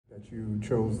you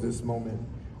chose this moment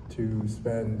to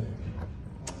spend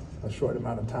a short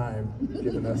amount of time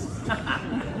giving us.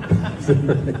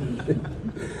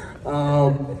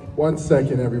 1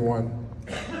 second, everyone.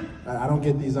 I don't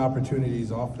get these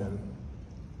opportunities often,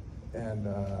 and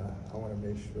I want to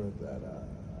make sure that,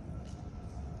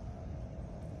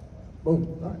 boom,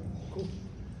 all right, cool.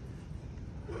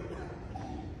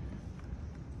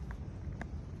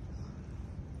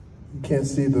 You can't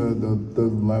see the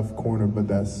left corner, but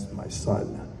that's my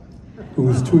son, who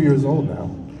is 2 years old now.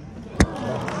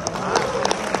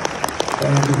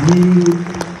 And he,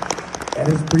 at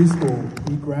his preschool,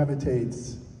 he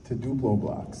gravitates to Duplo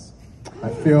blocks. I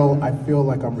feel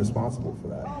like I'm responsible for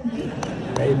that.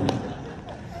 Maybe.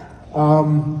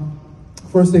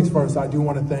 First things first, I do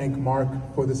want to thank Mark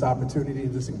for this opportunity,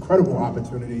 this incredible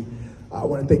opportunity. I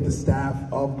want to thank the staff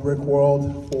of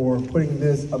Brickworld for putting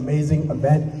this amazing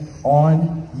event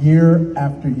on year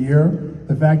after year.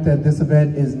 The fact that this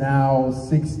event is now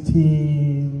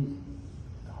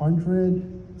 1,600,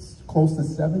 close to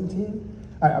 17.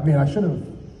 I mean, I should have,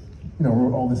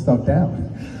 wrote all this stuff down.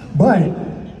 But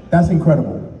that's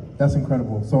incredible. That's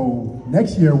incredible. So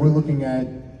next year we're looking at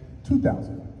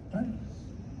 2,000, right?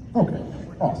 Okay,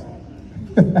 awesome.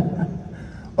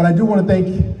 But I do want to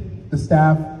thank the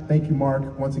staff. Thank you,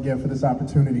 Mark, once again for this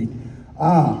opportunity.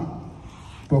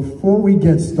 Before we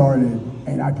get started,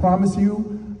 and I promise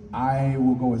you, I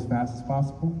will go as fast as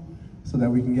possible so that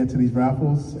we can get to these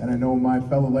raffles. And I know my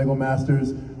fellow Lego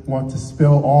Masters want to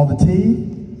spill all the tea.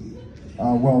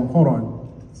 Well, hold on.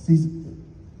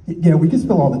 Yeah, we can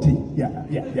spill all the tea. Yeah,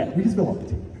 we can spill all the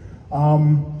tea.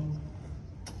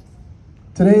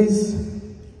 Today's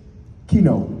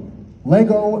keynote,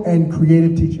 Lego and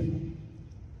creative teaching.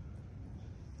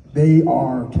 They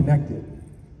are connected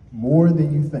more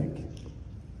than you think.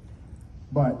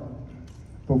 But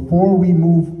before we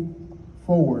move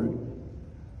forward,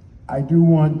 I do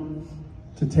want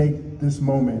to take this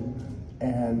moment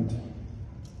and,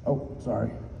 oh,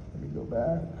 sorry, let me go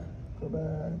back.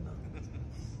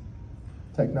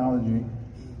 Technology.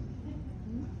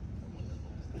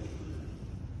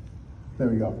 There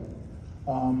we go.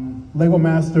 Lego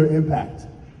Master Impact.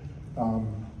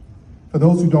 For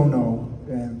those who don't know,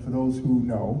 and for those who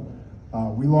know,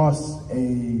 we lost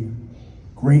a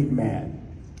great man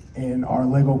in our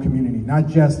Lego community, not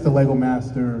just the Lego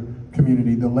Master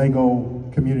community, the Lego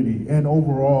community, and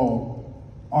overall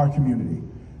our community,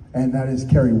 and that is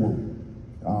Kerry Wu.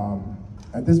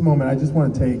 At this moment, I just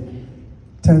want to take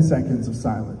 10 seconds of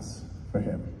silence for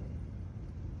him.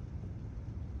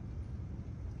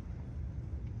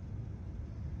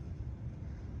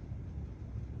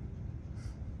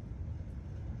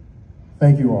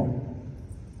 Thank you all.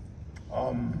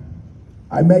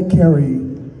 I met Kerry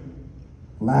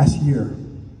last year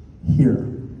here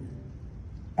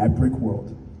at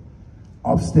Brickworld,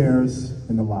 upstairs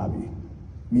in the lobby.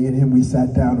 Me and him, we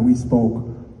sat down and we spoke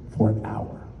for an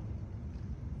hour.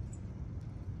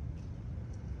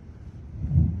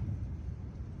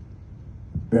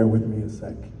 Bear with me a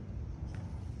sec.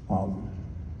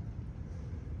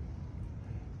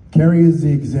 Kerry is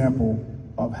the example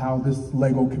of how this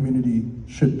Lego community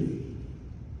should be,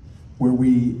 where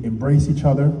we embrace each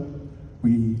other,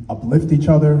 we uplift each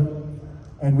other,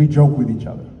 and we joke with each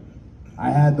other.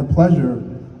 I had the pleasure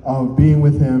of being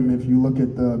with him. If you look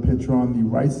at the picture on the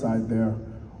right side there,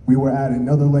 we were at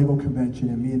another Lego convention,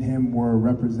 and me and him were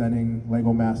representing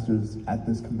Lego Masters at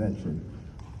this convention.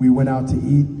 We went out to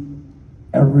eat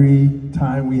every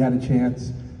time we had a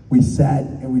chance. We sat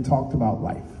and we talked about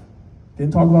life.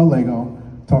 Didn't talk about Lego,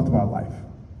 talked about life.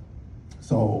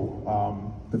 So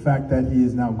the fact that he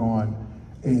is now gone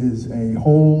is a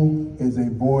hole, is a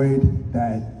void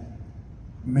that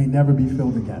may never be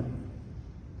filled again.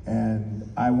 And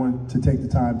I want to take the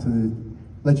time to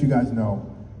let you guys know,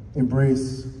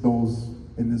 embrace those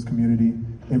in this community,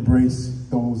 embrace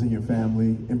those in your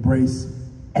family, embrace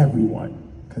everyone,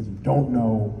 because you don't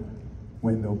know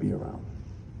when they'll be around.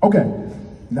 Okay,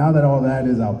 now that all that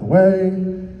is out the way,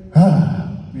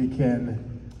 we can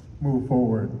move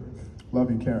forward. Love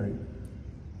you, Kerry.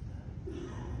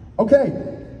 Okay,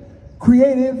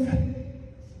 creative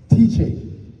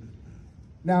teaching.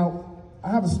 Now,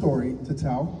 I have a story to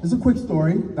tell. It's a quick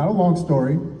story, not a long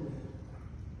story.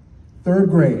 3rd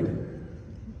grade,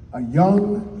 a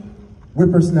young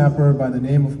whippersnapper by the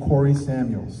name of Corey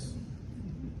Samuels.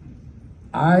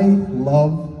 I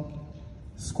love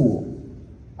school.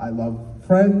 I love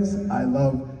friends. I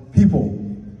love people.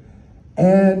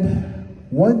 And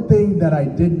one thing that I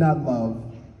did not love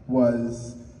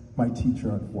was my teacher,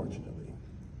 unfortunately.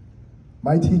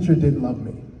 My teacher didn't love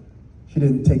me. She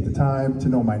didn't take the time to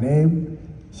know my name.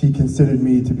 She considered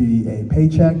me to be a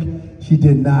paycheck. She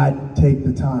did not take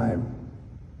the time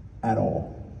at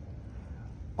all.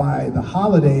 By the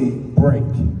holiday break,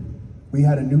 we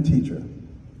had a new teacher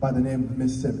by the name of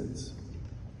Miss Simmons.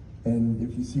 And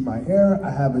if you see my hair,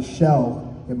 I have a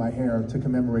shell in my hair to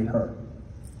commemorate her,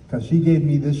 because she gave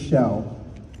me this shell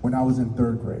when I was in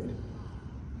 3rd grade.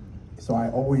 So I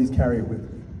always carry it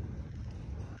with me.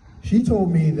 She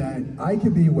told me that I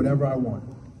could be whatever I want,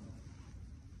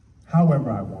 however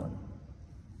I want,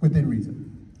 within reason.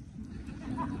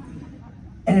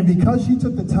 And because she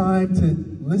took the time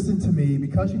to listen to me,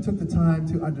 because she took the time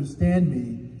to understand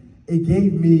me, it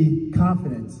gave me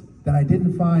confidence that I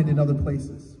didn't find in other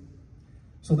places.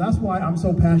 So that's why I'm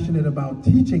so passionate about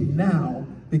teaching now,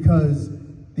 because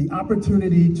the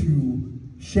opportunity to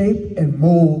shape and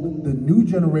mold the new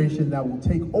generation that will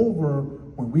take over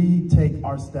when we take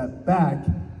our step back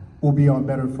will be on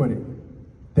better footing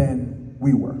than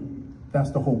we were.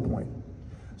 That's the whole point.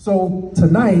 So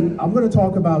tonight, I'm going to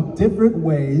talk about different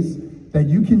ways that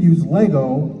you can use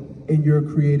Lego in your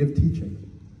creative teaching.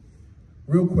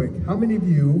 Real quick, how many of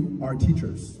you are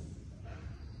teachers?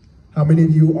 How many of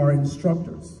you are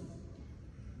instructors?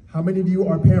 How many of you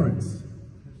are parents?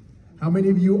 How many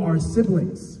of you are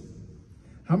siblings?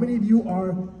 How many of you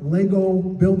are Lego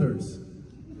builders?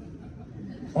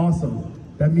 Awesome.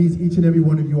 That means each and every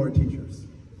one of you are teachers.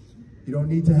 You don't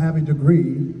need to have a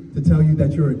degree to tell you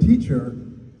that you're a teacher.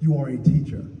 You are a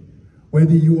teacher.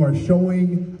 Whether you are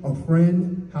showing a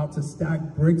friend how to stack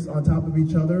bricks on top of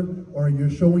each other, or you're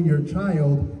showing your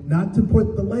child not to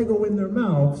put the Lego in their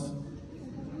mouths,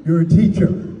 you're a teacher.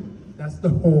 That's the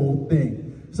whole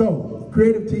thing. So,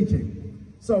 creative teaching.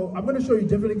 So, I'm going to show you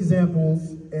different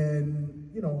examples, and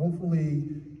hopefully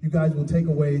you guys will take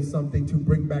away something to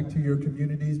bring back to your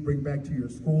communities, bring back to your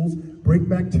schools, bring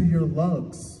back to your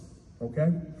lugs,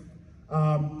 okay?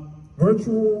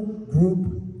 Virtual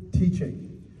group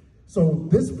teaching. So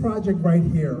this project right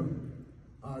here,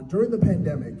 during the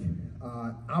pandemic,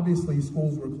 obviously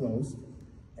schools were closed,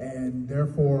 and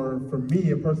therefore for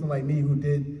me, a person like me who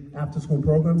did after-school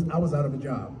programs, I was out of a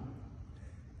job.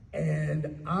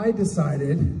 And I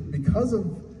decided, because of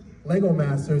Lego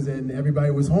Masters and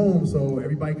everybody was home, so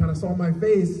everybody kind of saw my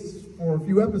face for a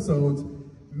few episodes,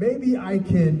 maybe I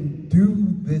can do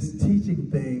this teaching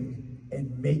thing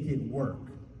and make it work.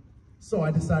 So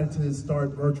I decided to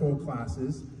start virtual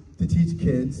classes to teach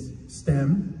kids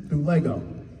STEM through Lego.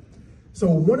 So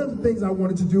one of the things I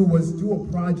wanted to do was do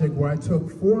a project where I took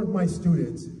 4 of my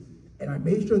students and I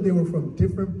made sure they were from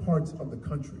different parts of the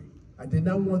country. I did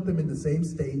not want them in the same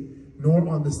state nor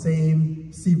on the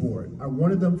same seaboard. I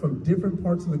wanted them from different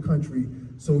parts of the country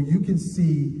so you can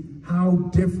see how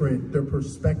different their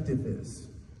perspective is.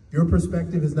 Your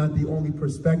perspective is not the only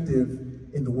perspective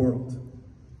in the world.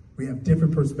 We have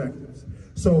different perspectives.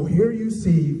 So here you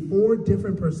see 4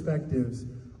 different perspectives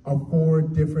of 4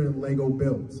 different Lego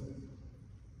builds.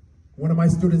 One of my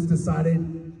students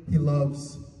decided he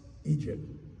loves Egypt,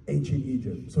 ancient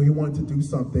Egypt. So he wanted to do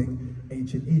something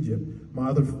ancient Egypt. My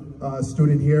other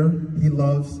student here, he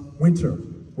loves winter.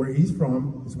 Where he's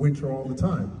from is winter all the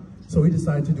time. So he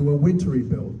decided to do a wintry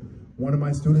build. One of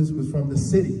my students was from the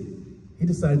city. He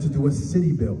decided to do a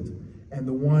city build. And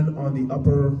the one on the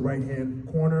upper right-hand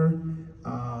corner,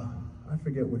 I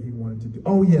forget what he wanted to do.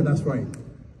 Oh yeah, that's right.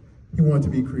 He wanted to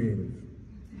be creative.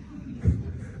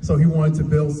 So he wanted to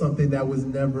build something that was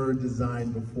never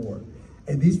designed before.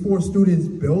 And these 4 students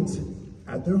built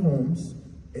at their homes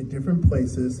in different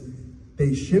places.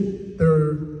 They shipped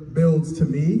their builds to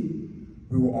me.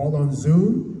 We were all on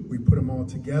Zoom. We put them all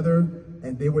together,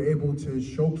 and they were able to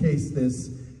showcase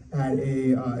this at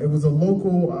it was a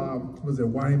local,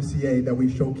 YMCA that we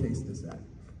showcased this at.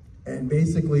 And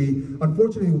basically,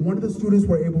 unfortunately, one of the students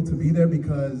were able to be there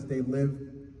because they live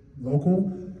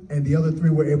local, and the other 3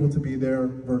 were able to be there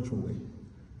virtually.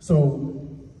 So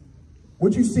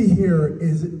what you see here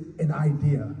is an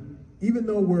idea. Even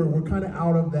though we're kind of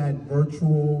out of that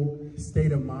virtual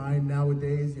state of mind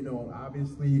nowadays,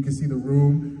 obviously you can see the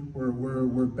room,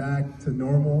 we're back to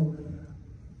normal.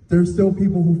 There's still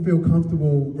people who feel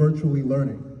comfortable virtually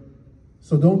learning.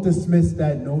 So don't dismiss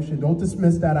that notion, don't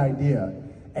dismiss that idea.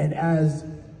 And as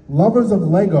lovers of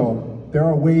Lego, there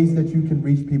are ways that you can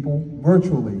reach people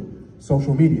virtually.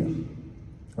 Social media,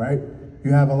 right?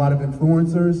 You have a lot of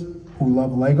influencers who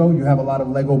love Lego. You have a lot of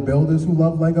Lego builders who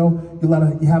love Lego.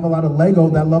 You have a lot of Lego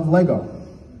that love Lego.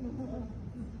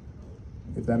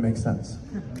 If that makes sense.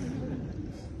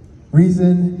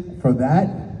 Reason for that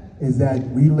is that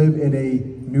we live in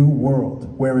a new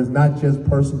world where it's not just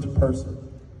person to person.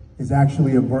 It's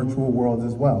actually a virtual world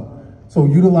as well. So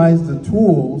utilize the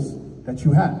tools that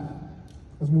you have.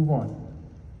 Let's move on.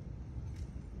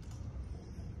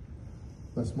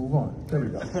 Let's move on. There we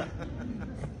go.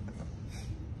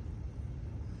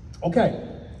 Okay.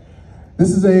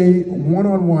 This is a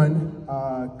one-on-one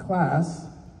class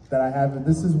that I have.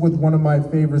 This is with one of my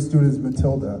favorite students,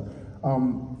 Matilda.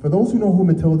 For those who know who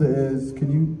Matilda is,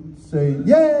 can you say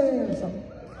yay or something?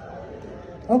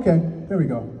 Okay, there we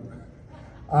go.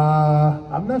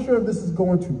 I'm not sure if this is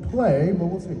going to play, but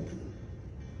we'll see.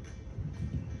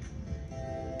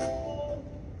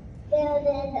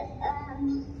 Building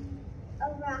a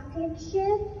rocket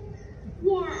ship.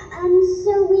 Yeah,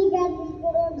 so we got this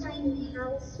little tiny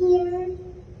house here.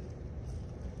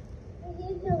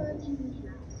 Here's a little tiny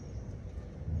house.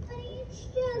 But it's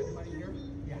just tiny.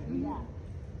 Yeah.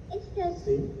 It's just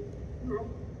tiny.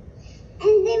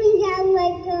 And then we got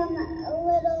like a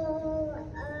little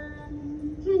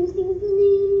trying to think of the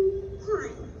name,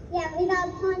 pond. Yeah, we got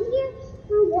a pond here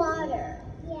for water.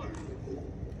 Yeah.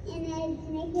 And it's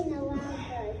making the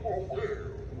lava go down.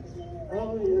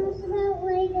 Most about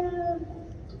Lego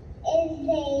is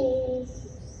they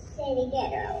stay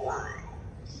together a lot.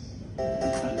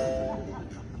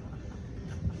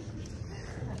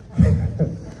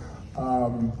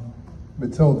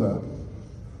 Matilda.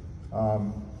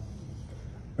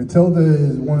 Matilda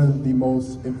is one of the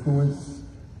most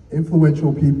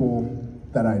influential people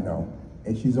that I know,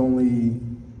 and she's only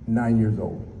 9 years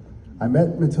old. I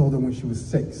met Matilda when she was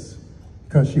 6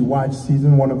 because she watched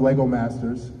season 1 of Lego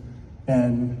Masters.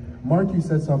 And Mark, you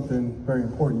said something very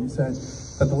important. You said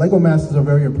that the Lego Masters are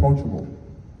very approachable.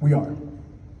 We are.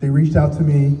 They reached out to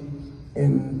me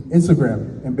in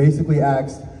Instagram and basically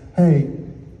asked, hey,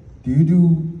 do you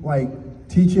do like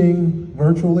teaching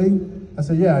virtually? I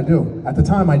said, yeah, I do. At the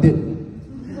time, I didn't.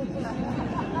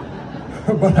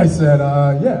 But I said,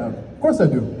 yeah, of course I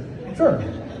do. Sure,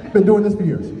 been doing this for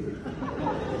years.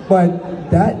 But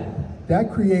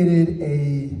that created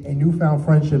a newfound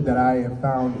friendship that I have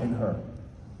found in her.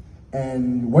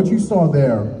 And what you saw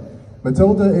there,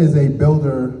 Matilda is a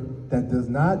builder that does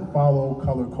not follow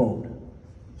color code.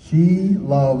 She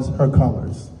loves her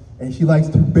colors, and she likes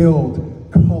to build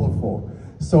colorful.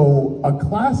 So a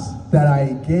class that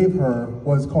I gave her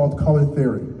was called Color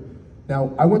Theory.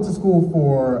 Now, I went to school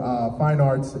for fine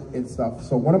arts and stuff,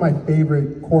 so one of my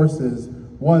favorite courses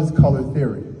was Color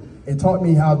Theory. It taught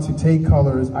me how to take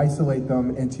colors, isolate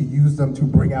them, and to use them to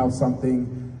bring out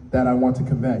something that I want to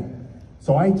convey.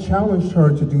 So I challenged her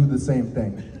to do the same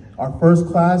thing. Our first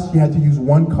class, she had to use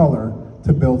one color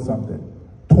to build something,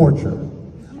 torture.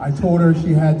 I told her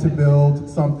she had to build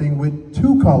something with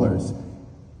 2 colors,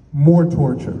 more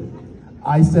torture.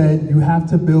 I said, you have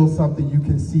to build something you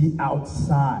can see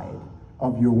outside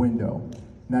of your window.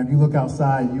 Now, if you look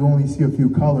outside, you only see a few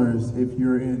colors if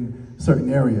you're in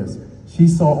certain areas. She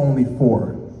saw only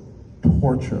 4,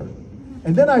 torture.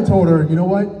 And then I told her, you know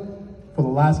what? For the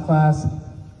last class,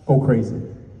 go crazy.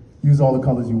 Use all the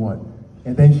colors you want.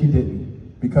 And then she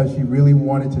didn't, because she really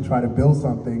wanted to try to build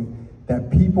something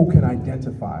that people can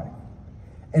identify.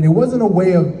 And it wasn't a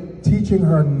way of teaching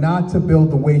her not to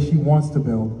build the way she wants to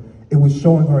build. It was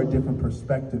showing her a different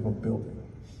perspective of building,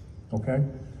 okay?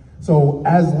 So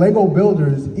as Lego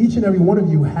builders, each and every one of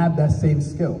you have that same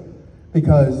skill,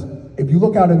 because if you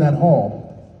look out in that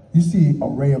hall, you see an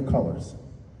array of colors.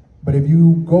 But if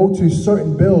you go to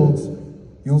certain builds,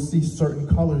 you'll see certain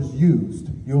colors used.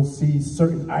 You'll see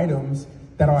certain items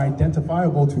that are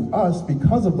identifiable to us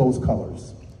because of those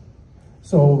colors.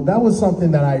 So that was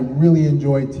something that I really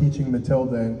enjoyed teaching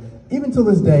Matilda, and even to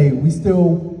this day, we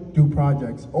still do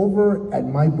projects. Over at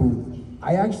my booth,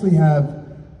 I actually have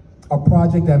a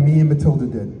project that me and Matilda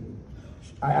did.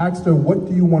 I asked her, what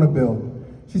do you want to build?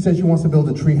 She said she wants to build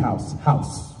a tree house.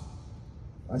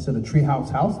 I said, a tree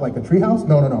house? Like a tree house?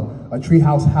 No, a tree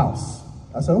house.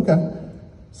 I said, okay.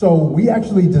 So we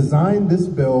actually designed this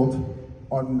build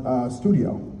on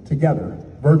Studio together,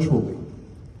 virtually.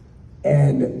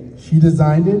 And she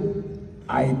designed it,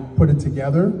 I put it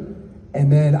together,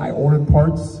 and then I ordered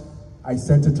parts. I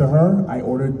sent it to her, I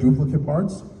ordered duplicate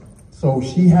parts. So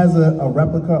she has a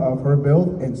replica of her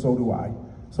build, and so do I.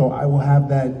 So I will have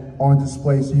that on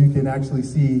display so you can actually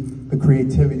see the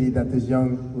creativity that this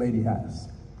young lady has.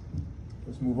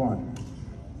 Let's move on.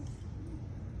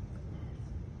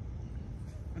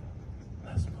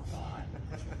 Let's move on.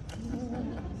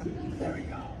 There we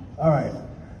go. All right.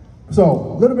 So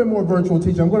a little bit more virtual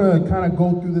teaching. I'm going to kind of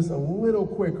go through this a little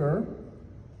quicker.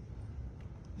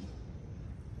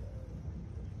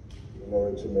 In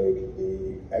order to make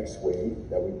the X-wing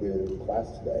that we did in class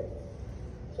today.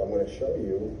 So I'm going to show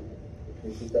you the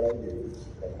pieces that I used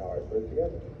and how I put it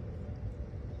together.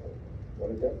 So I'm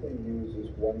going to definitely use this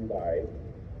one die.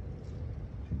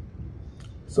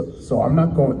 So I'm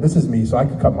not going, this is me, so I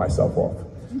can cut myself off.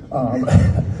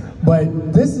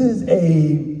 But this is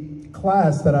a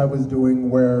class that I was doing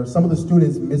where some of the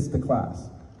students missed the class.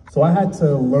 So I had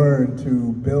to learn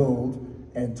to build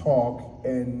and talk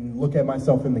and look at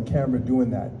myself in the camera doing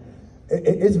that.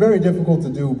 It's very difficult to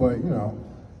do, but you know.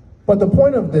 But the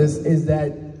point of this is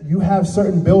that you have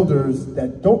certain builders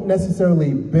that don't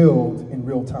necessarily build in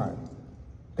real time.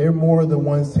 They're more the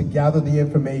ones to gather the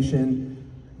information,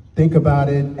 think about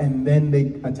it, and then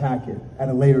they attack it at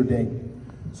a later date.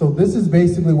 So this is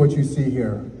basically what you see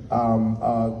here.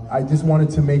 I just wanted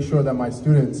to make sure that my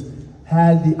students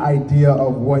had the idea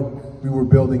of what we were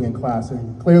building in class.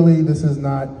 And clearly this is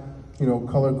not, you know,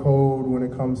 color code when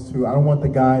it comes to, I don't want the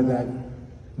guy that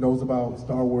knows about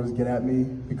Star Wars get at me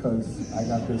because I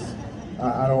got this.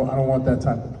 I don't want that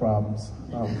type of problems.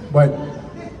 But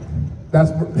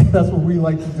that's what we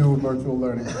like to do with virtual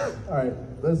learning. All right,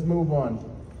 let's move on.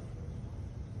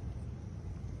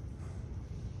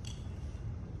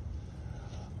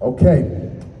 Okay,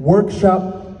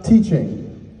 workshop teaching.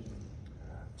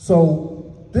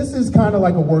 So this is kind of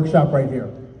like a workshop right here,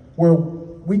 where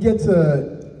we get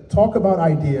to talk about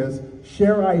ideas,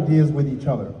 share ideas with each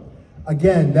other.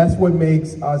 Again, that's what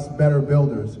makes us better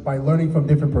builders, by learning from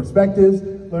different perspectives,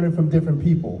 learning from different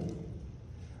people.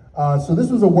 So this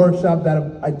was a workshop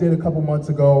that I did a couple months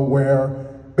ago where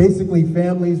basically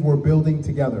families were building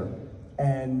together.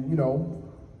 And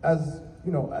as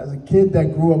a kid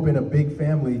that grew up in a big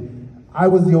family, I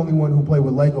was the only one who played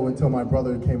with Lego until my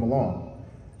brother came along.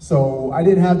 So I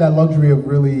didn't have that luxury of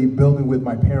really building with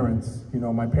my parents.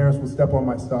 My parents would step on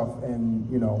my stuff,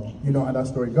 and you know how that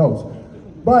story goes.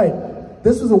 But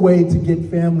this was a way to get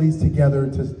families together,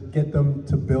 to get them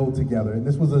to build together. And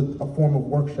this was a form of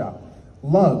workshop.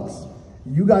 Lugs,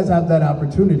 you guys have that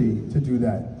opportunity to do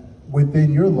that.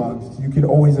 Within your lugs, you can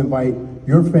always invite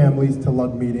your families to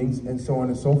lug meetings and so on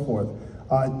and so forth.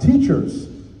 Teachers,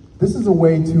 this is a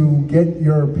way to get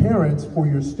your parents or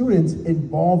your students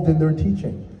involved in their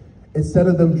teaching. Instead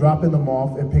of them dropping them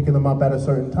off and picking them up at a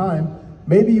certain time,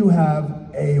 maybe you have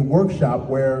a workshop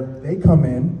where they come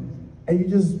in and you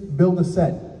just build a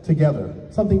set together,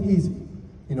 something easy.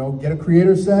 Get a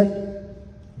creator set,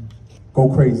 go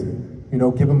crazy.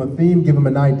 Give them a theme, give them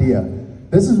an idea.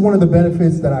 This is one of the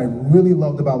benefits that I really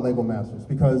loved about Lego Masters,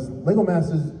 because Lego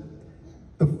Masters,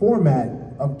 the format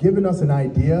of giving us an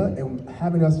idea and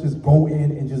having us just go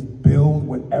in and just build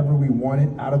whatever we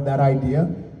wanted out of that idea,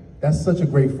 that's such a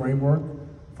great framework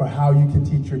for how you can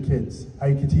teach your kids, how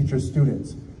you can teach your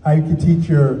students, how you can teach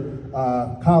your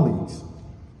colleagues.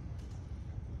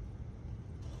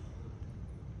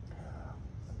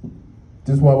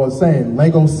 This is what I was saying,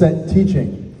 Lego set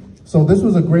teaching. So this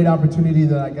was a great opportunity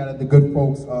that I got at the good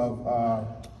folks of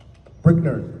Brick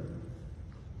Nerd.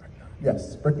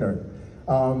 Yes, Brick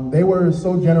Nerd. They were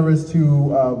so generous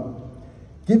to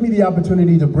give me the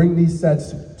opportunity to bring these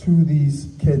sets to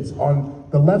these kids. On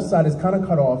the left side is kind of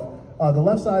cut off. The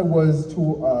left side was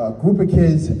to a group of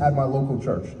kids at my local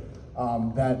church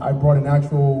that I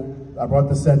brought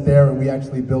the set there and we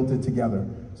actually built it together.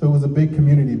 So it was a big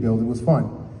community build, it was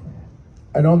fun.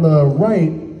 And on the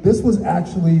right, this was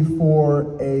actually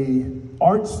for a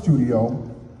art studio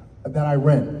that I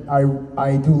rent.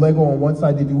 I do Lego on one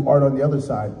side, they do art on the other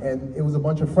side. And it was a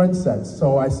bunch of friend sets.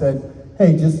 So I said,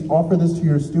 hey, just offer this to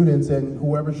your students and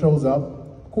whoever shows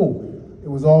up, cool. It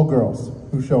was all girls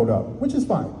who showed up, which is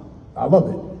fine. I love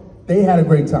it. They had a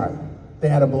great time. They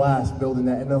had a blast building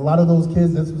that. And a lot of those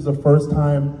kids, this was the first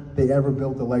time they ever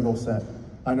built a Lego set.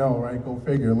 I know, right? Go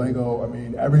figure. Lego,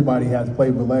 everybody has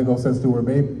played with Lego since they were a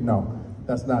baby. No,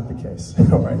 that's not the case.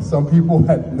 All right. Some people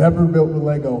had never built with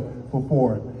Lego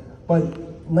before. But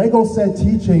Lego set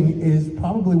teaching is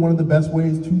probably one of the best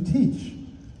ways to teach,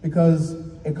 because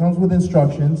it comes with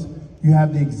instructions, you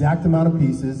have the exact amount of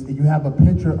pieces, and you have a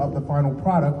picture of the final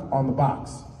product on the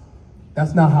box.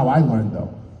 That's not how I learned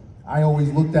though. I always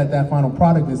looked at that final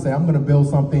product and say, I'm gonna build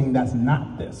something that's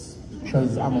not this,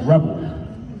 because I'm a rebel.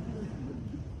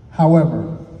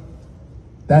 However,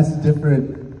 that's a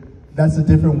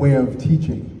different way of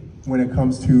teaching when it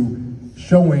comes to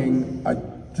showing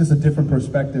just a different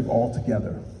perspective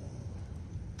altogether.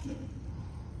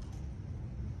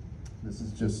 This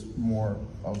is just more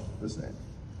of the same.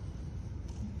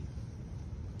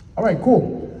 All right,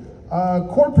 cool.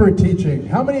 Corporate teaching.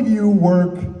 How many of you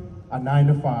work a 9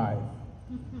 to 5,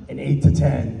 an 8 to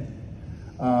 10,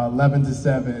 11 to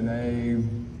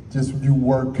 7, you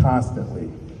work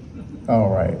constantly? All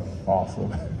right,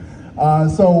 awesome.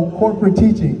 So corporate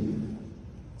teaching.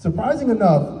 Surprising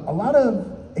enough, a lot of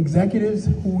executives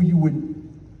who you would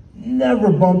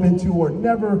never bump into or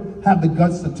never have the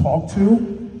guts to talk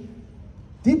to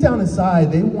deep down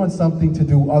inside, they want something to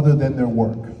do other than their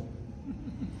work,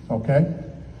 okay?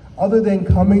 Other than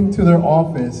coming to their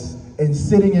office and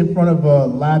sitting in front of a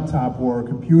laptop or a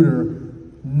computer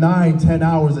 9, 10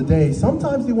 hours a day,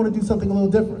 sometimes they want to do something a little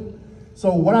different.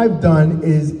 So what I've done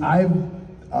is I've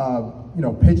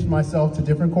pitched myself to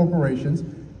different corporations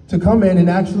to come in and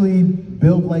actually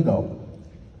build Lego.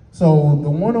 So the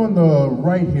one on the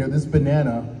right here, this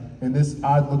banana, and this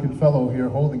odd-looking fellow here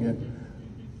holding it,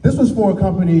 this was for a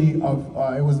company of,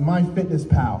 it was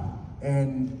MyFitnessPal.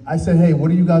 And I said, hey,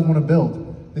 what do you guys want to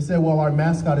build? They said, well, our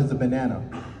mascot is a banana.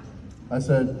 I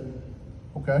said,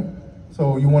 okay.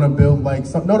 So you want to build like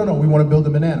some, no, we want to build a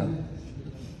banana.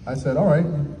 I said, all right,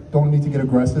 don't need to get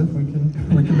aggressive.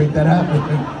 We can make that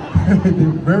happen.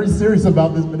 They're very serious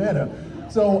about this banana.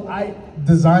 So I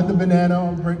designed the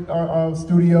banana our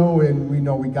studio, and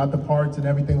we got the parts and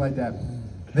everything like that.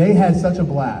 They had such a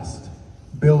blast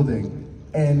building,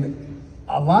 and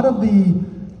a lot of the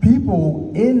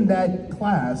people in that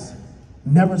class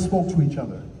never spoke to each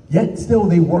other. Yet still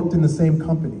they worked in the same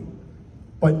company.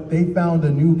 But they found a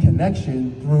new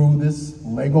connection through this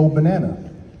Lego banana.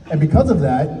 And because of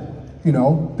that,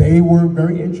 they were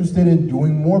very interested in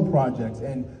doing more projects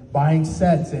and buying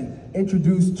sets and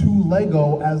introduced to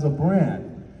Lego as a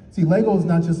brand. See, Lego is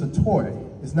not just a toy.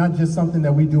 It's not just something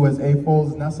that we do as AFOs.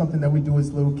 It's not something that we do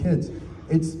as little kids.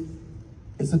 It's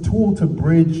a tool to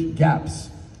bridge gaps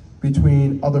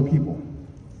between other people,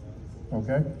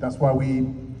 okay? That's why we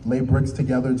lay bricks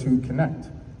together to connect.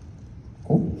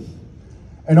 Cool?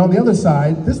 And on the other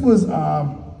side, this was, let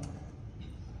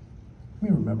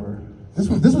me remember. This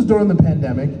was during the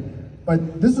pandemic,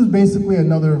 but this was basically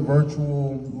another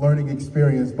virtual learning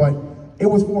experience, but it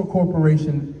was for a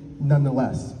corporation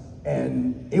nonetheless.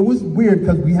 And it was weird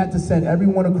because we had to send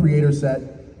everyone a creator set,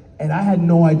 and I had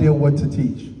no idea what to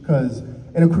teach, because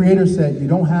in a creator set, you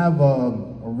don't have a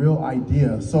real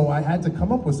idea. So I had to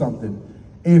come up with something.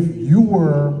 If you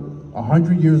were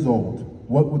 100 years old,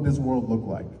 what would this world look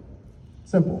like?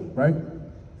 Simple, right?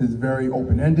 It's very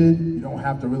open-ended. You don't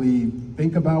have to really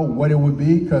think about what it would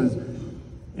be, because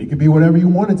it could be whatever you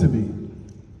want it to be.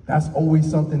 That's always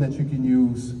something that you can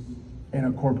use in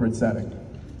a corporate setting.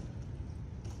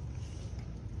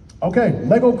 Okay,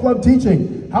 Lego club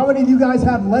teaching. How many of you guys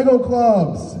have Lego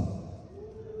clubs?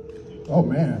 Oh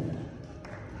man.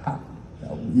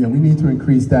 Yeah, we need to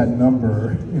increase that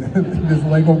number in this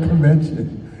Lego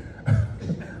convention.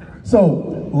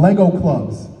 So, Lego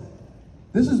clubs.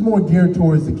 This is more geared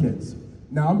towards the kids.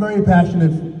 Now, I'm very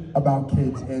passionate about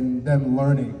kids and them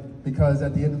learning, because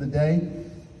at the end of the day,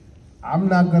 I'm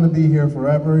not going to be here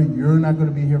forever. You're not going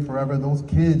to be here forever. Those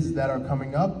kids that are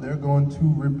coming up, they're going to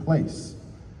replace.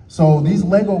 So these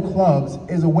Lego clubs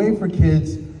is a way for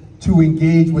kids to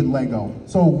engage with Lego.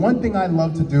 So one thing I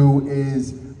love to do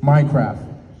is Minecraft.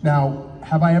 Now,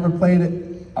 have I ever played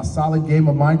a solid game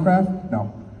of Minecraft?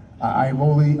 No. I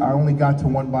only got to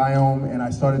one biome, and I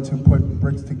started to put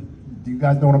bricks to. Do you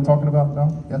guys know what I'm talking about?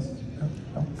 No? Yes?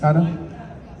 No? Kinda?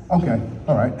 Okay,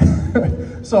 all right.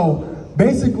 So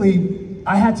basically,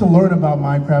 I had to learn about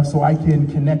Minecraft so I can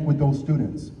connect with those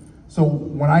students. So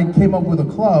when I came up with a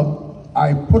club,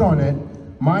 I put on it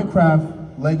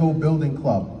Minecraft Lego Building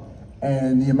Club.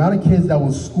 And the amount of kids that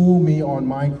will school me on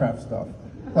Minecraft stuff.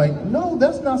 Like, no,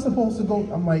 that's not supposed to go.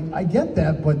 I'm like, I get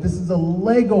that, but this is a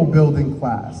Lego building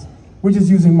class. We're just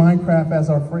using Minecraft as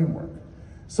our framework.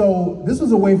 So this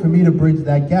was a way for me to bridge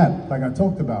that gap, like I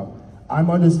talked about. I'm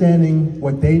understanding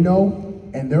what they know,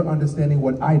 and they're understanding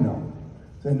what I know.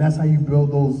 And that's how you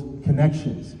build those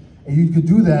connections. And you could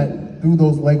do that through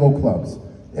those Lego clubs.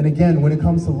 And again, when it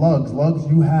comes to lugs,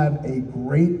 you have a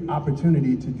great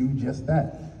opportunity to do just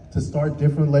that, to start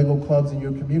different Lego clubs in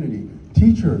your community.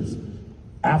 Teachers,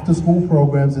 after school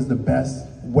programs is the best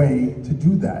way to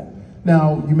do that.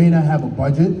 Now, you may not have a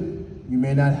budget, you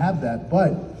may not have that,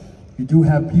 but you do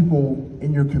have people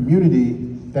in your community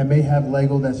that may have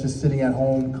Lego that's just sitting at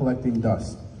home collecting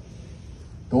dust.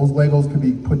 Those Legos can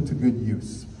be put to good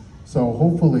use. So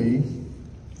hopefully,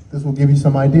 this will give you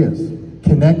some ideas.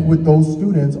 Connect with those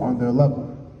students on their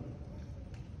level.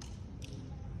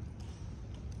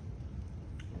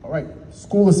 All right,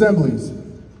 school assemblies.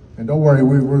 And don't worry,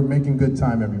 we're making good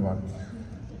time, everyone.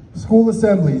 School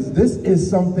assemblies. This is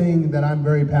something that I'm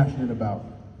very passionate about,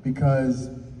 because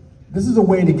this is a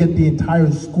way to get the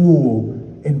entire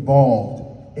school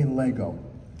involved in Lego.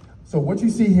 So what you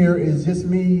see here is just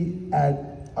me at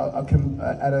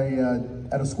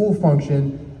a school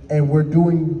function, and we're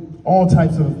doing all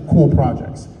types of cool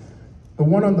projects. The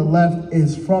one on the left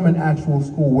is from an actual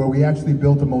school where we actually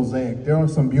built a mosaic. There are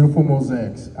some beautiful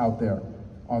mosaics out there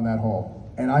on that hall.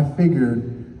 And I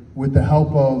figured with the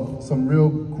help of some real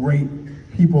great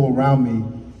people around me,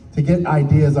 to get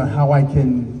ideas on how I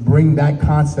can bring that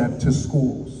concept to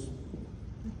schools.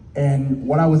 And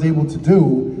what I was able to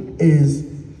do is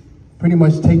pretty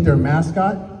much take their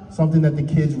mascot, something that the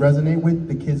kids resonate with,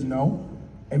 the kids know,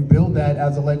 and build that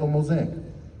as a Lego mosaic.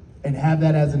 And have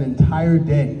that as an entire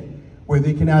day where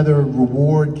they can either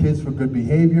reward kids for good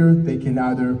behavior, they can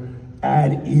either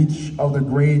add each of the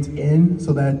grades in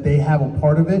so that they have a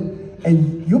part of it.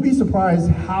 And you'll be surprised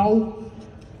how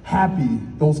happy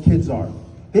those kids are.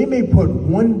 They may put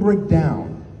one brick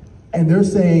down and they're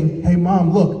saying, hey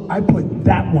mom, look, I put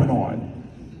that one on.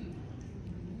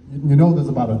 You know there's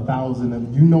about 1,000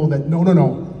 and you know that,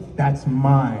 no, that's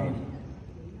mine.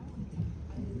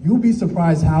 You'll be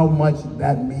surprised how much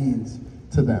that means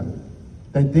to them.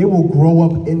 That they will grow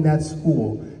up in that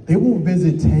school. They will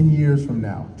visit 10 years from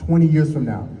now, 20 years from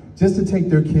now, just to take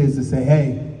their kids to say,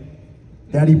 hey,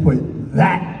 daddy put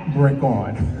that brick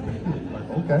on.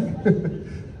 Okay.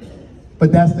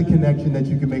 But that's the connection that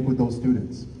you can make with those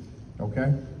students,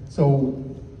 okay? So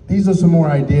these are some more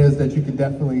ideas that you can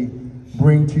definitely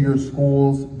bring to your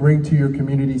schools, bring to your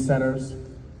community centers.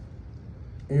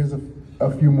 Here's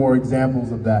a few more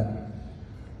examples of that.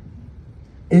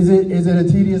 Is it a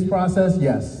tedious process?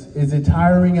 Yes. Is it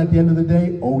tiring at the end of the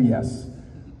day? Oh, yes.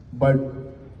 But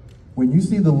when you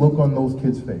see the look on those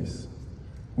kids' face,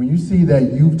 when you see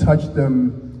that you've touched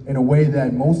them in a way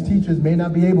that most teachers may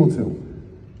not be able to,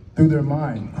 through their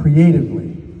mind,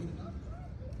 creatively,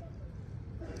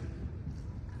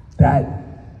 that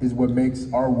is what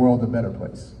makes our world a better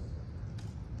place.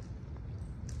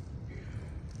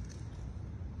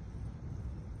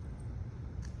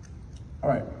 All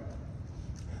right.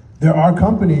 There are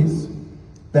companies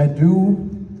that do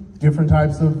different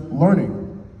types of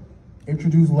learning.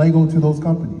 Introduce Lego to those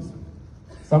companies.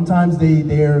 Sometimes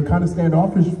they're kind of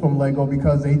standoffish from Lego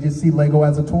because they just see Lego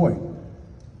as a toy.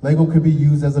 Lego could be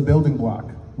used as a building block,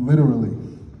 literally.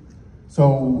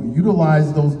 So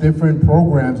utilize those different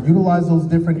programs, utilize those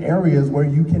different areas where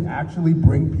you can actually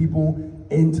bring people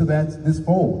into this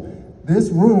fold. This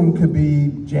room could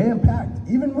be jam-packed,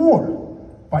 even more,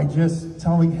 by just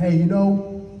telling, hey, you know,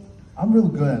 I'm really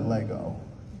good at Lego,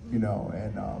 you know,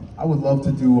 and I would love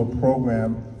to do a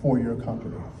program for your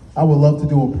company. I would love to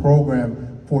do a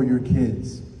program for your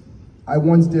kids. I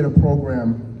once did a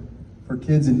program for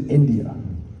kids in India.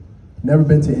 Never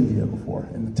been to India before,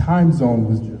 and the time zone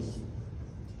was just,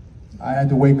 I had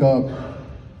to wake up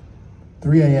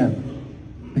 3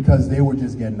 a.m. because they were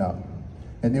just getting up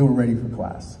and they were ready for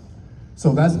class.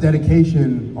 So that's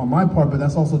dedication on my part, but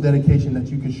that's also dedication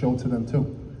that you can show to them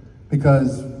too.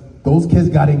 Because those kids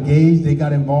got engaged, they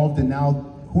got involved, and now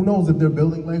who knows if they're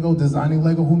building Lego, designing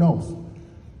Lego, who knows?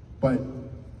 But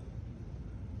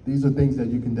these are things that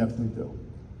you can definitely do.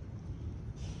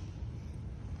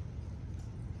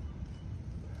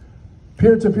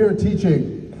 Peer-to-peer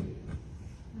teaching.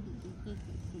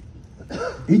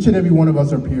 Each and every one of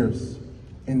us are peers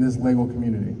in this Lego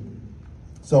community.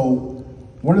 So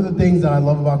one of the things that I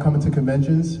love about coming to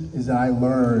conventions is that I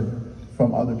learn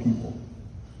from other people,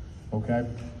 okay?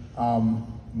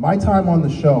 My time on the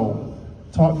show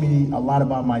taught me a lot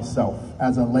about myself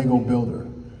as a Lego builder.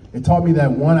 It taught me that,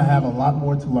 one, I have a lot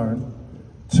more to learn.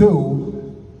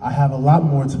 Two, I have a lot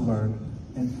more to learn.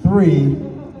 And three,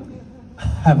 I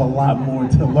have a lot more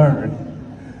to learn.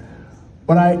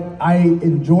 But I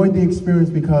enjoyed the experience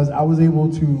because I was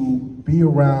able to be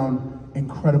around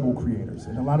incredible creators.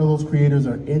 And a lot of those creators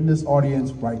are in this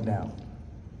audience right now.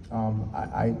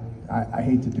 I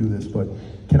hate to do this, but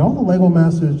can all the Lego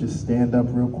Masters just stand up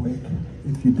real quick,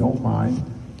 if you don't mind,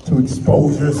 to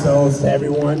expose yourselves to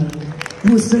everyone?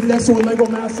 You were sitting next to a Lego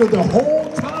Master the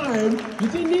whole time, you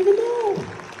didn't even know.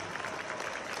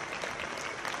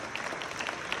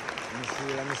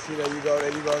 Let me see, there you go,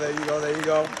 there you go, there you go, there you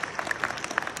go.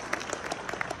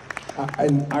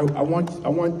 And I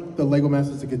want the Lego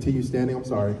Masters to continue standing. I'm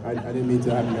sorry, I didn't mean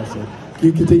to have you guys say. Can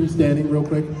you continue standing real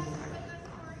quick?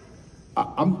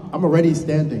 I'm already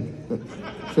standing. But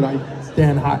should I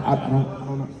stand high? I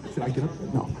don't know. Should I get up?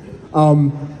 No.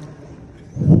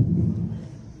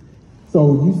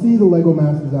 So you see the Lego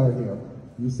Masters that are here.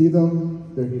 You see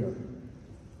them? They're here.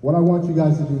 What I want you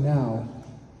guys to do now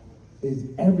is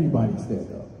everybody stand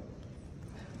up.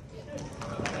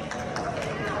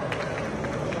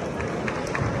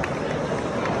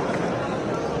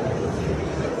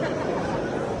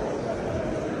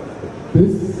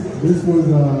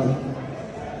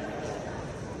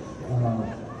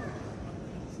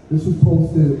 This was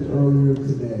posted earlier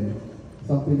today.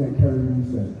 Something that Kerry Wu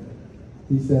said.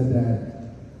 He said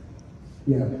that,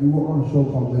 yeah, we were on a show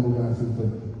called Lego Masters,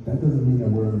 but that doesn't mean that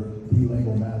we're the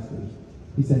Lego masters.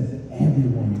 He said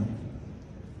everyone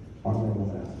are Lego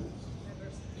masters.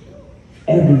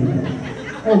 Everyone.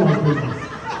 Oh my goodness.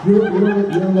 You're a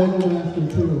Lego master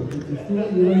too.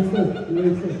 You ain't good.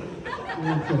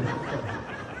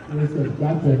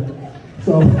 Gotcha.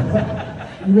 So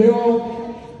you may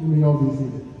all be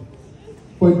seated.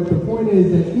 But the point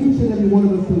is that each and every one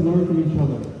of us can learn from each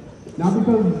other. Not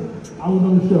because I was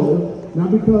on the show,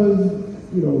 not because,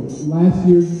 last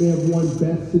year you may have won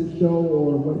best in show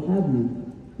or what have you.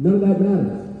 None of that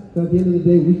matters. So at the end of the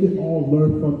day, we can all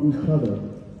learn from each other.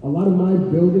 A lot of my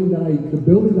building that I do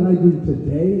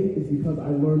today is because I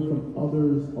learned from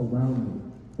others around me.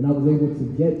 And I was able to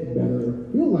get better,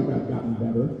 feel like I've gotten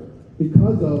better,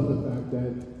 because of the fact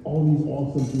that all these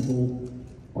awesome people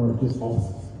are just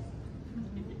awesome.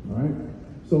 All right?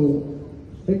 So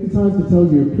take the time to tell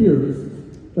your peers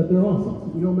that they're awesome.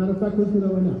 Matter of fact, let's do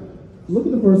that right now. Look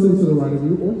at the person to the right of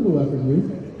you or to the left of you.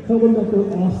 Tell them that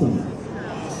they're awesome.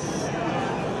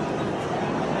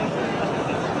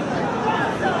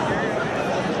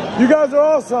 You guys are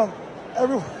awesome.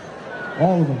 Everyone.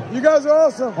 All of them. You guys are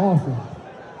awesome. Awesome.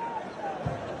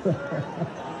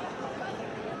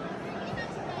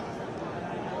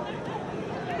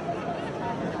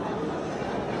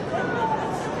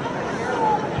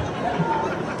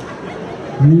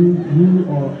 You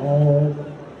are all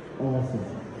awesome.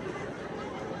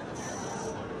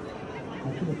 I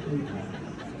should have played that.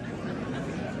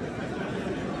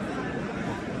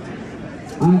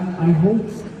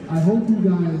 I hope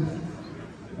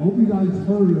you guys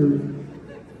heard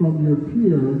from your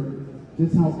peer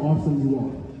just how awesome you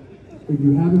are. If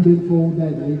you haven't been told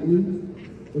that lately,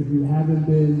 if you haven't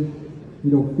been,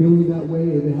 feeling that way,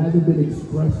 if it hasn't been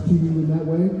expressed to you in that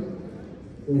way,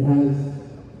 it has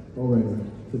already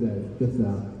today, just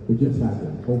now. It just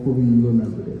happened. Hopefully you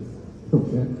remember this.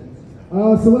 Okay.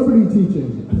 Celebrity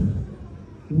teaching.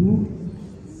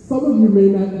 Some of you may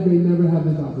never have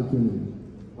this opportunity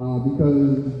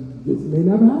because this may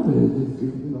never happen. It's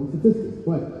statistics.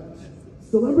 But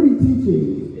celebrity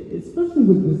teaching, especially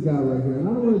with this guy right here, and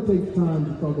I don't want to take time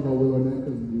to talk about Will Arnett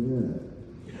because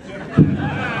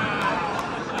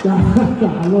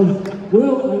I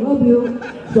love you.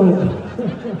 So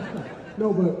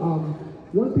no, but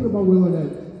one thing about Will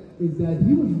Arnett is that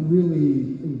he was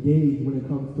really engaged when it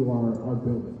comes to our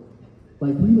building.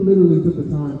 Like, he literally took the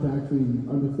time to actually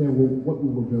understand what we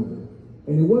were building.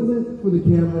 And it wasn't for the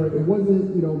camera, it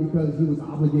wasn't, because he was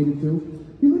obligated to.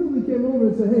 He literally came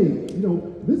over and said, hey,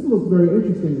 this looks very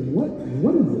interesting. What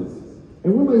is this?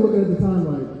 And we're like looking at the time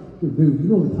like, dude,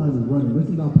 the time is running. This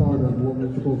is not part of what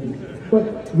we're supposed to do.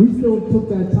 But we still took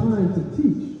that time to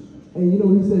teach. And he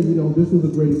said, this was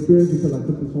a great experience because I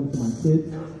took this home to my kids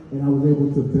and I was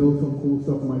able to build some cool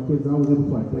stuff for my kids. And I was able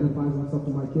to identify some stuff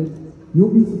for my kids.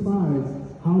 You'll be surprised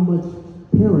how much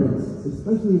parents,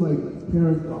 especially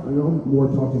parents, I'm more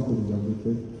talking to the younger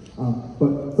kids,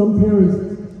 but some parents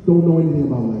don't know anything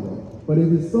about Lego. But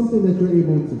if it's something that you're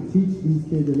able to teach these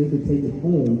kids and they can take it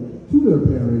home to their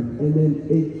parent, and then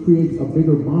it creates a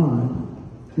bigger bond,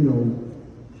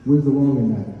 where's the wrong in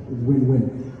that? It's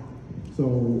win-win. So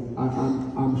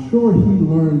I'm sure he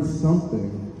learned something.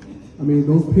 I mean,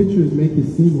 those pictures make it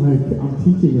seem like I'm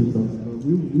teaching him something, but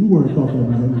we weren't talking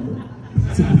about anything.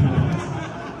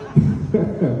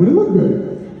 But it looked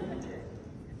good.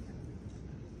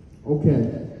 Okay.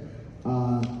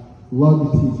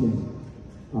 Love teaching.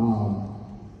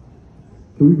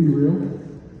 Can we be real?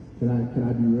 Can I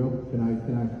be real? Can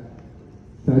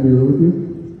I be real with you?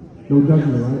 No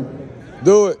judgment, right?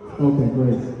 Do it. Okay,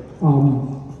 great.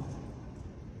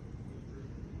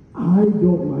 I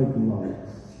don't like love.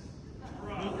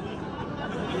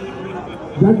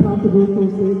 Is that controversial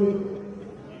statement?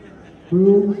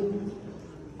 True.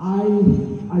 I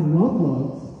love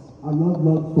loves. I love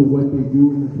loves for what they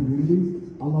do in the community.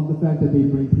 I love the fact that they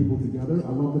bring people together.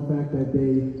 I love the fact that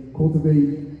they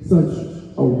cultivate such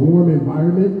a warm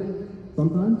environment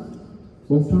sometimes,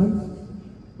 most times.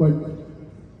 But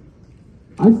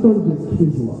I started this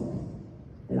kids love.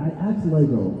 And I asked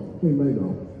Lego, hey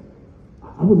Lego,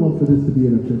 I would love for this to be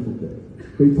an official thing.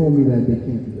 They told me that they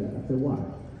can't do that. I said, why?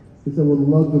 They said, well, the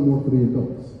loves are more for the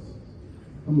adults.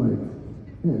 I'm like,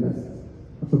 man, that's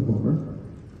a bummer.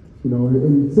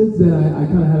 And since then, I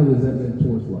kind of had a resentment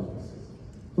towards loves.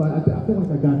 So I feel like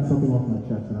I got something off my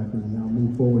chest and I can now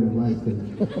move forward in life and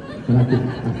I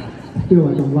feel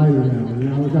like I'm lighter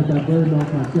now. I got that burden off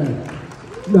my chest.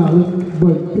 No,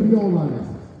 but to be all honest,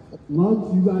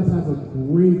 loves, you guys have a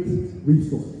great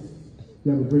resource.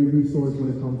 You have a great resource when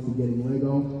it comes to getting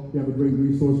Lego. You have a great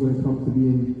resource when it comes to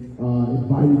being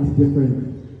invited to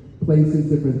different places,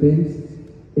 different things.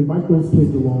 invite those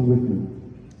kids along with you.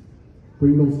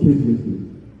 Bring those kids with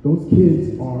you. Those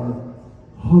kids are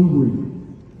hungry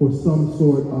for some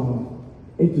sort of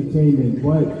entertainment,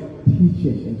 but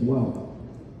teaching as well.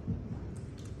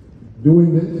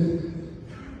 Doing this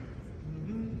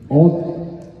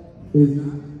all is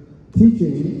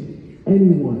teaching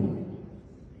anyone.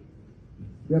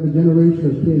 We have a generation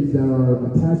of kids that are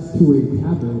attached to a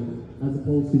tablet as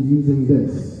opposed to using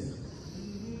this.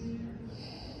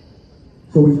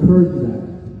 So encourage that.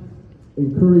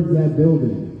 Encourage that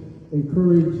building.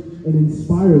 Encourage and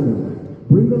inspire them.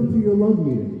 Bring them to your love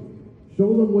meeting. Show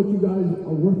them what you guys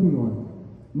are working on.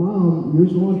 Mom, you're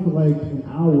gone for like an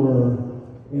hour,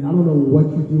 and I don't know what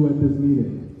you do at this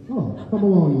meeting. Oh, come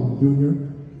along, Junior.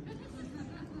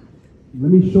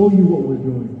 Let me show you what we're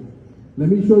doing. Let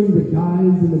me show you the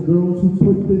guys and the girls who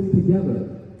put this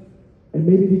together. And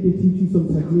maybe they can teach you some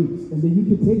techniques. And then you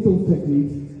can take those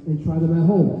techniques and try them at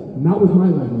home. Not with my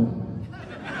Lego.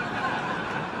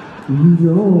 You use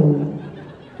your own,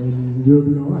 and you'll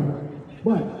be all right.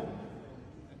 But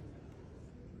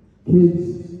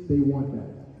kids, they want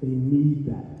that. They need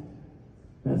that.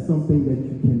 That's something that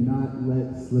you cannot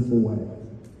let slip away.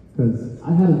 Because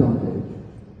I had a dark age.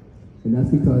 And that's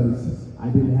because I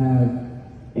didn't have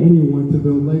anyone to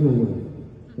build Lego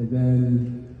with. And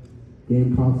then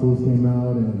game consoles came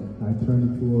out, and I turned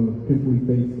into a pimply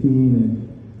faced teen, and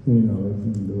you know,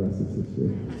 the rest is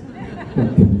history.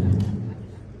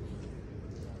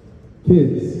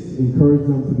 Kids, encourage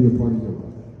them to be a part of your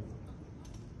life.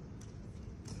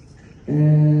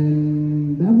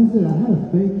 And that was it. I had a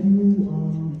thank you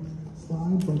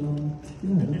slide, but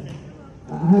yeah.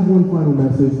 I have one final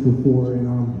message before, and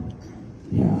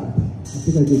yeah, I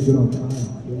think I did good on time.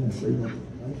 Yeah, great one,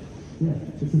 right? Yeah,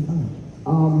 just in time.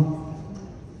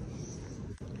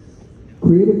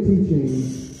 Creative teaching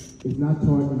is not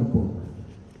taught in a book.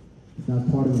 It's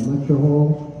not taught in a lecture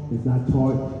hall. It's not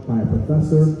taught by a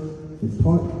professor. It's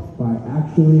taught by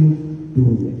actually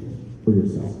doing it for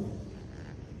yourself.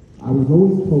 I was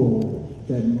always told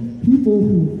that people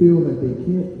who feel that they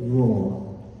can't draw,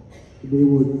 they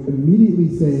would immediately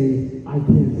say, I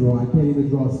can't draw. I can't even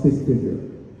draw a stick figure.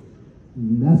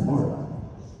 And that's art.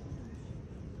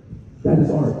 That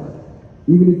is art.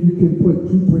 Even if you can put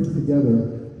two bricks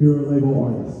together, you're a Lego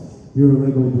artist. You're a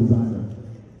Lego designer.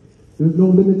 There's no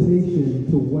limitation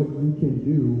to what you can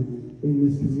do in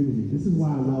this community. This is why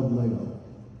I love Lego.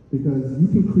 Because you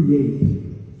can create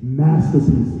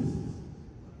masterpieces.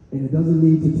 And it doesn't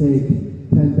need to take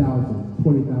 10,000,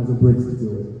 20,000 bricks to do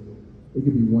it. It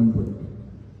could be one brick.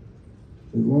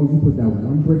 As long as you put that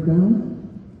one brick down,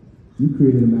 you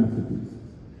created a masterpiece.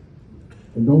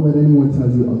 And don't let anyone tell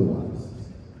you otherwise.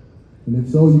 And if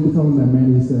so, you can tell them that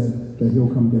Manny said that he'll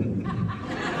come get them.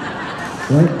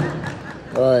 Right?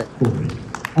 All right. Cool.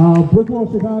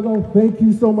 Brickworld Chicago, thank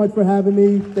you so much for having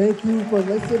me. Thank you for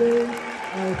listening.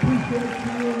 I appreciate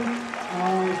you.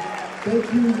 Thank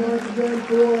you once again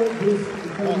for this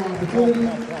incredible opportunity.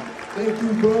 Thank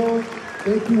you, bro.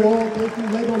 Thank you all. Thank you,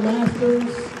 Lego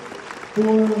Masters,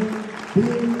 for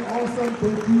being awesome.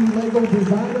 Thank you, Lego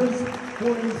designers,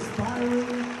 for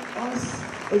inspiring us,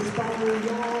 inspiring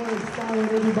y'all, inspiring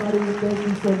everybody. Thank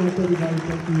you so much, everybody.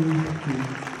 Thank you. Thank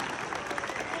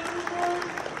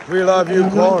you. We love you,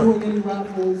 I'm Corn. not doing any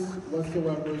raffles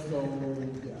whatsoever, so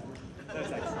yeah.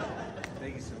 That's excellent.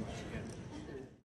 Thank you so much.